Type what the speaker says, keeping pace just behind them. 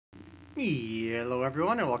Hello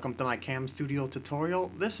everyone and welcome to my Camstudio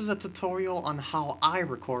tutorial. This is a tutorial on how I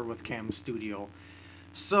record with Camstudio.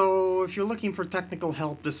 So if you're looking for technical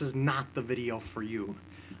help, this is not the video for you.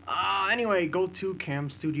 Anyway, go to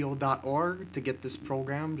camstudio.org to get this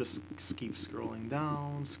program. Just keep scrolling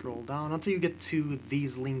down, scroll down until you get to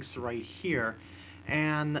these links right here.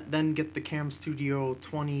 And then get the Camstudio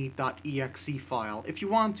 20.exe file. If you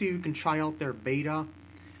want to, you can try out their beta.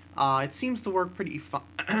 It seems to work pretty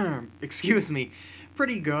excuse me,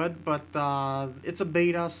 pretty good, but it's a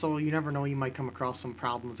beta, so you never know, you might come across some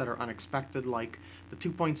problems that are unexpected, like the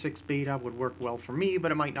 2.6 beta would work well for me,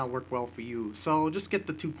 but it might not work well for you. So just get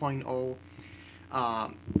the 2.0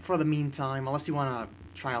 for the meantime, unless you want to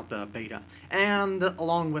try out the beta. And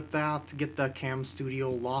along with that, get the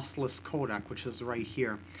Camstudio lossless codec, which is right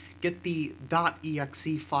here. Get the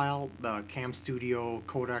 .exe file, the Camstudio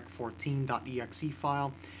codec 14.exe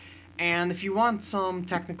file. And if you want some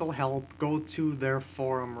technical help, go to their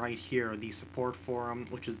forum right here, the support forum,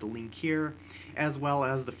 which is the link here, as well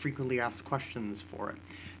as the frequently asked questions for it.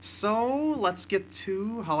 So let's get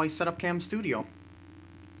to how I set up Camstudio.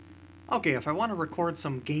 Okay, if I want to record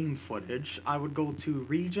some game footage, I would go to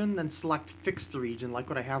region, then select fixed region, like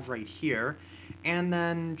what I have right here, and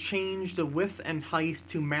then change the width and height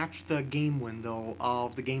to match the game window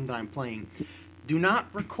of the game that I'm playing. Do not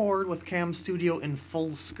record with Camstudio in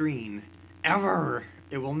full screen. Ever!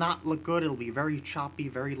 It will not look good, it'll be very choppy,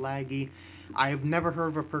 very laggy. I've never heard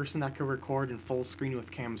of a person that could record in full screen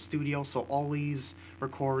with Camstudio, so always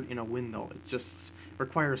record in a window. It just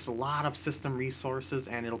requires a lot of system resources,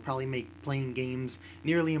 and it'll probably make playing games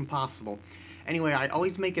nearly impossible. Anyway, I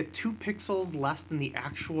always make it 2 pixels less than the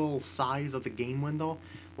actual size of the game window.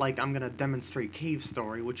 Like, I'm going to demonstrate Cave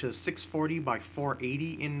Story, which is 640 by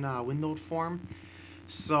 480 in windowed form.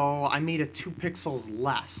 So I made it 2 pixels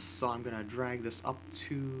less. So I'm going to drag this up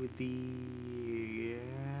to the...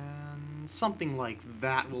 something like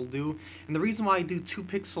that will do. And the reason why I do 2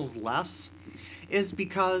 pixels less is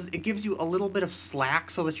because it gives you a little bit of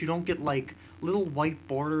slack so that you don't get like little white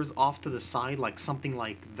borders off to the side, like something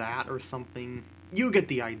like that or something. You get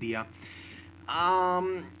the idea.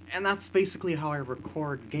 And that's basically how I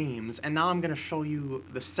record games. And now I'm going to show you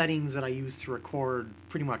the settings that I use to record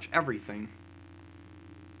pretty much everything.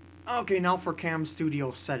 Okay, now for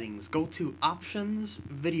Camstudio settings. Go to Options,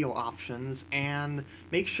 Video Options, and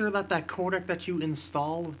make sure that that codec that you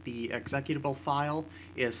installed with the executable file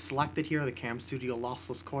is selected here, the Camstudio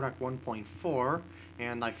Lossless Codec 1.4.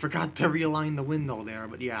 And I forgot to realign the window there,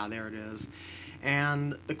 but yeah, there it is.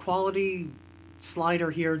 And the quality slider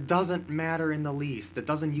here doesn't matter in the least. It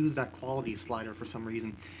doesn't use that quality slider for some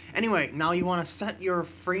reason. Anyway, now you want to set your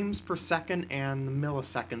frames per second and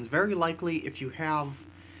milliseconds. Very likely, if you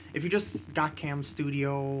just got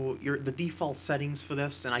Camstudio, the default settings for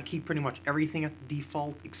this, and I keep pretty much everything at the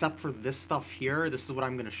default except for this stuff here, this is what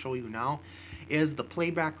I'm going to show you now, is the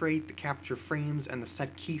playback rate, the capture frames, and the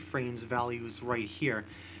set keyframes values right here.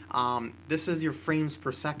 This is your frames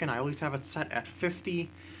per second. I always have it set at 50,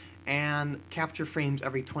 and capture frames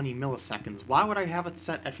every 20 milliseconds. Why would I have it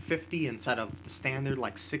set at 50 instead of the standard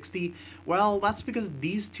like 60? Well, that's because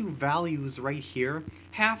these two values right here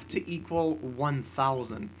have to equal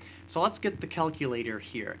 1000. So let's get the calculator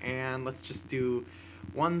here, and let's just do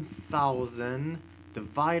 1000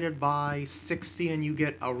 divided by 60, and you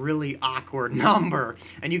get a really awkward number.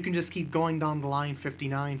 And you can just keep going down the line,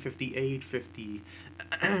 59, 58, 50,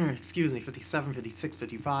 excuse me, 57, 56,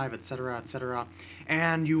 55, etc., etc.,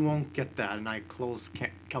 and you won't get that. And I closed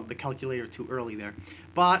the calculator too early there.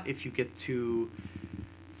 But if you get to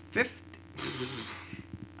 50...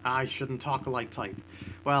 I shouldn't talk like type.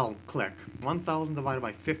 Well, click. 1000 divided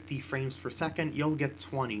by 50 frames per second, you'll get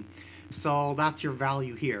 20. So that's your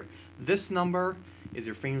value here. This number is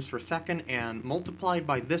your frames per second, and multiplied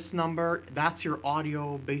by this number, that's your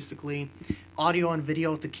audio, basically. Audio and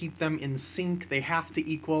video, to keep them in sync, they have to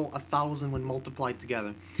equal 1000 when multiplied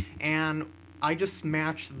together. And I just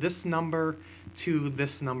matched this number to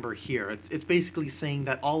this number here. It's basically saying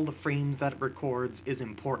that all the frames that it records is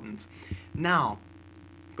important. Now,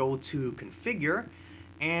 go to Configure,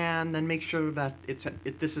 and then make sure that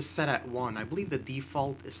this is set at 1. I believe the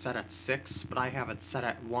default is set at 6, but I have it set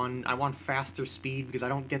at 1. I want faster speed because I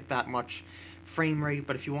don't get that much frame rate,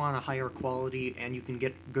 but if you want a higher quality and you can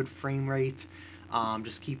get good frame rate,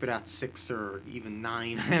 just keep it at 6 or even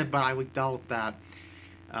 9. But I would doubt that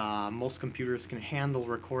most computers can handle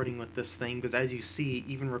recording with this thing, because as you see,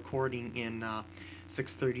 even recording in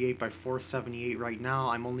 638 by 478 right now,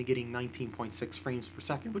 I'm only getting 19.6 frames per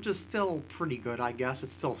second, which is still pretty good, I guess.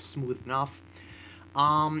 It's still smooth enough.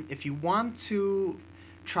 If you want to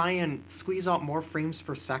try and squeeze out more frames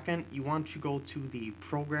per second, you want to go to the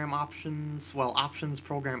program options, well, options,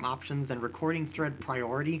 program options, then recording thread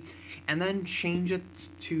priority, and then change it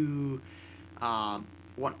to,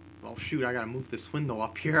 what, well, shoot, I gotta move this window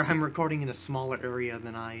up here. I'm recording in a smaller area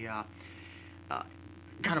than I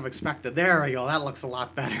kind of expected. There we go, that looks a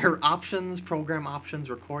lot better. Options, program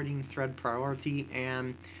options, recording thread priority,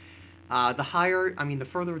 and the higher, the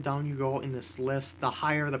further down you go in this list, the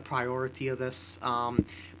higher the priority of this.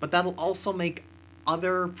 But that'll also make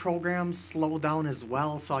other programs slow down as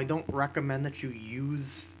well, so I don't recommend that you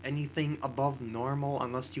use anything above normal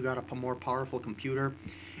unless you got a more powerful computer.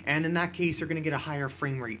 And in that case, you're going to get a higher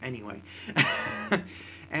frame rate anyway.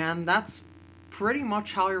 And that's pretty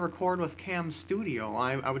much how I record with Camstudio.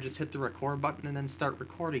 I would just hit the record button and then start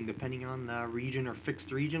recording, depending on the region or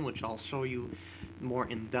fixed region, which I'll show you more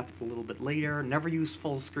in depth a little bit later. Never use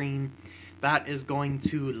full screen. That is going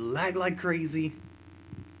to lag like crazy.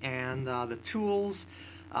 And the tools,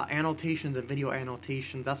 annotations and video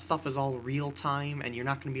annotations, that stuff is all real time, and you're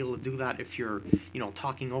not going to be able to do that if you're,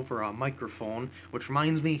 talking over a microphone. Which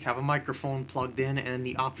reminds me, have a microphone plugged in, and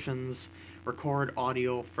the options, record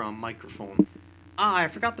audio from microphone. I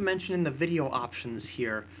forgot to mention in the video options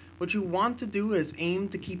here, what you want to do is aim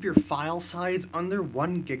to keep your file size under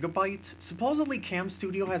 1 gigabyte. Supposedly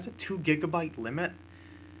Camstudio has a 2 gigabyte limit,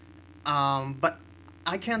 but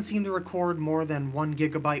I can't seem to record more than 1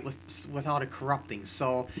 gigabyte without it corrupting,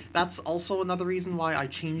 so that's also another reason why I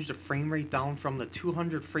changed the frame rate down from the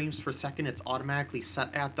 200 frames per second it's automatically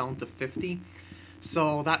set at down to 50.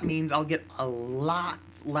 So that means I'll get a lot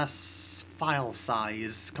less file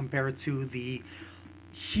size compared to the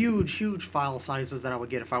huge file sizes that I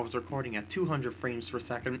would get if I was recording at 200 frames per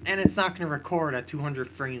second, and it's not going to record at 200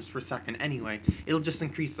 frames per second anyway. It'll just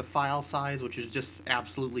increase the file size, which is just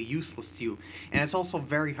absolutely useless to you. And it's also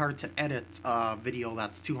very hard to edit a video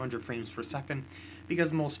that's 200 frames per second,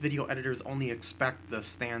 because most video editors only expect the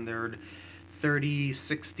standard 30,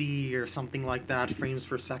 60, or something like that frames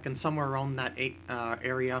per second, somewhere around that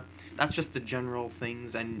area. That's just the general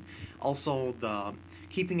things, and also the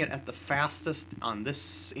keeping it at the fastest on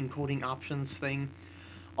this encoding options thing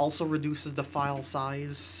also reduces the file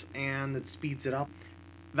size, and it speeds it up.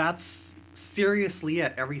 That's seriously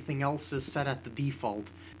it. Everything else is set at the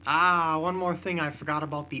default. One more thing I forgot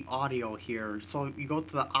about the audio here. So you go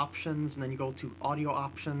to the options, and then you go to audio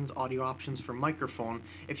options for microphone.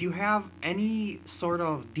 If you have any sort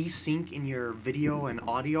of desync in your video and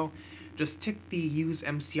audio, just tick the use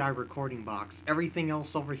MCI recording box. Everything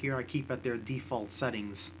else over here I keep at their default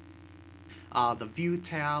settings. The view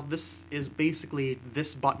tab, this is basically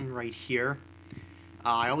this button right here.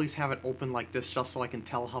 I always have it open like this just so I can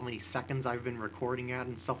tell how many seconds I've been recording at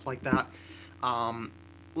and stuff like that.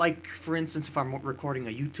 Like, for instance, if I'm recording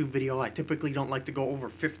a YouTube video, I typically don't like to go over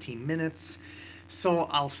 15 minutes, so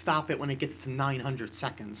I'll stop it when it gets to 900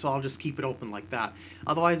 seconds, so I'll just keep it open like that.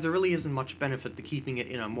 Otherwise, there really isn't much benefit to keeping it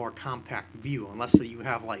in a more compact view, unless you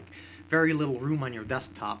have, like, very little room on your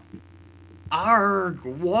desktop. Arg!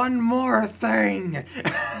 One more thing!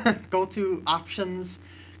 Go to options,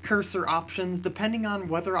 cursor options. Depending on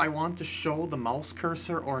whether I want to show the mouse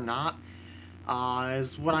cursor or not,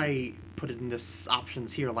 is what I put it in this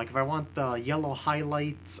options here. Like if I want the yellow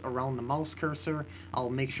highlights around the mouse cursor,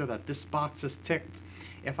 I'll make sure that this box is ticked.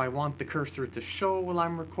 If I want the cursor to show while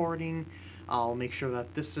I'm recording, I'll make sure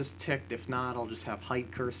that this is ticked. If not, I'll just have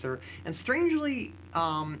hide cursor. And strangely,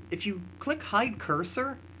 if you click hide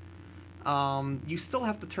cursor, you still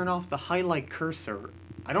have to turn off the highlight cursor.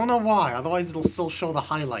 I don't know why, otherwise it'll still show the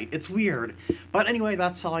highlight. It's weird. But anyway,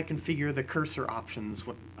 that's how I configure the cursor options.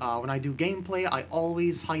 When I do gameplay, I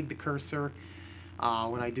always hide the cursor.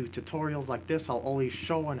 When I do tutorials like this, I'll always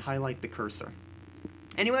show and highlight the cursor.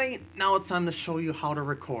 Anyway, now it's time to show you how to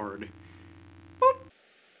record.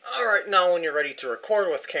 Alright, now when you're ready to record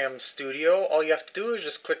with Camstudio, all you have to do is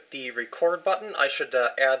just click the record button. I should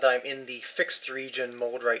add that I'm in the fixed region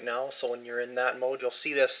mode right now, so when you're in that mode, you'll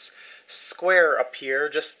see this square up here,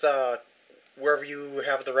 just wherever you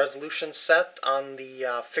have the resolution set on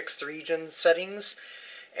the fixed region settings,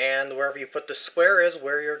 and wherever you put the square is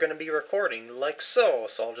where you're going to be recording, like so.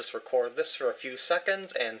 So I'll just record this for a few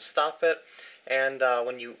seconds and stop it. And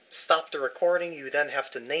when you stop the recording, you then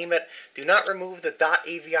have to name it. Do not remove the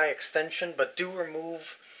 .avi extension, but do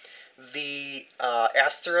remove the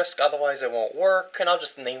asterisk, otherwise it won't work. And I'll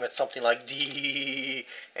just name it something like D,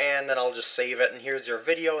 and then I'll just save it. And here's your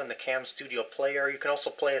video in the Camstudio player. You can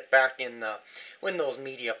also play it back in the Windows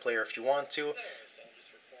Media Player if you want to. So I'll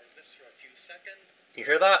just record this for a few seconds. You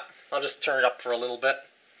hear that? I'll just turn it up for a little bit.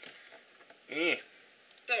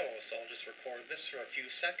 So I'll just record this for a few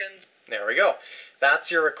seconds. There we go. That's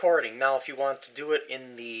your recording. Now if you want to do it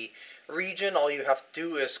in the region, all you have to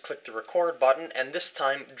do is click the record button, and this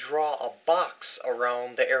time draw a box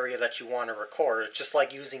around the area that you want to record. It's just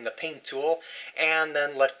like using the paint tool, and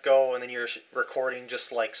then let go, and then you're recording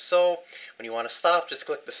just like so. When you want to stop, just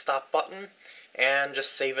click the stop button and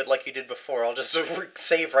just save it like you did before. I'll just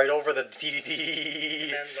save right over the DD.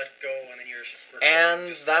 And let go, and then you're recording.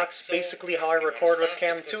 And that's basically how I record with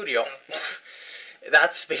Camstudio.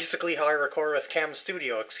 That's basically how I record with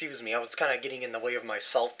Camstudio, excuse me. I was kind of getting in the way of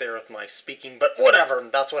myself there with my speaking, but whatever.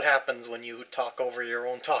 That's what happens when you talk over your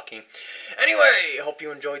own talking. Anyway, hope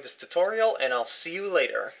you enjoyed this tutorial, and I'll see you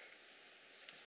later.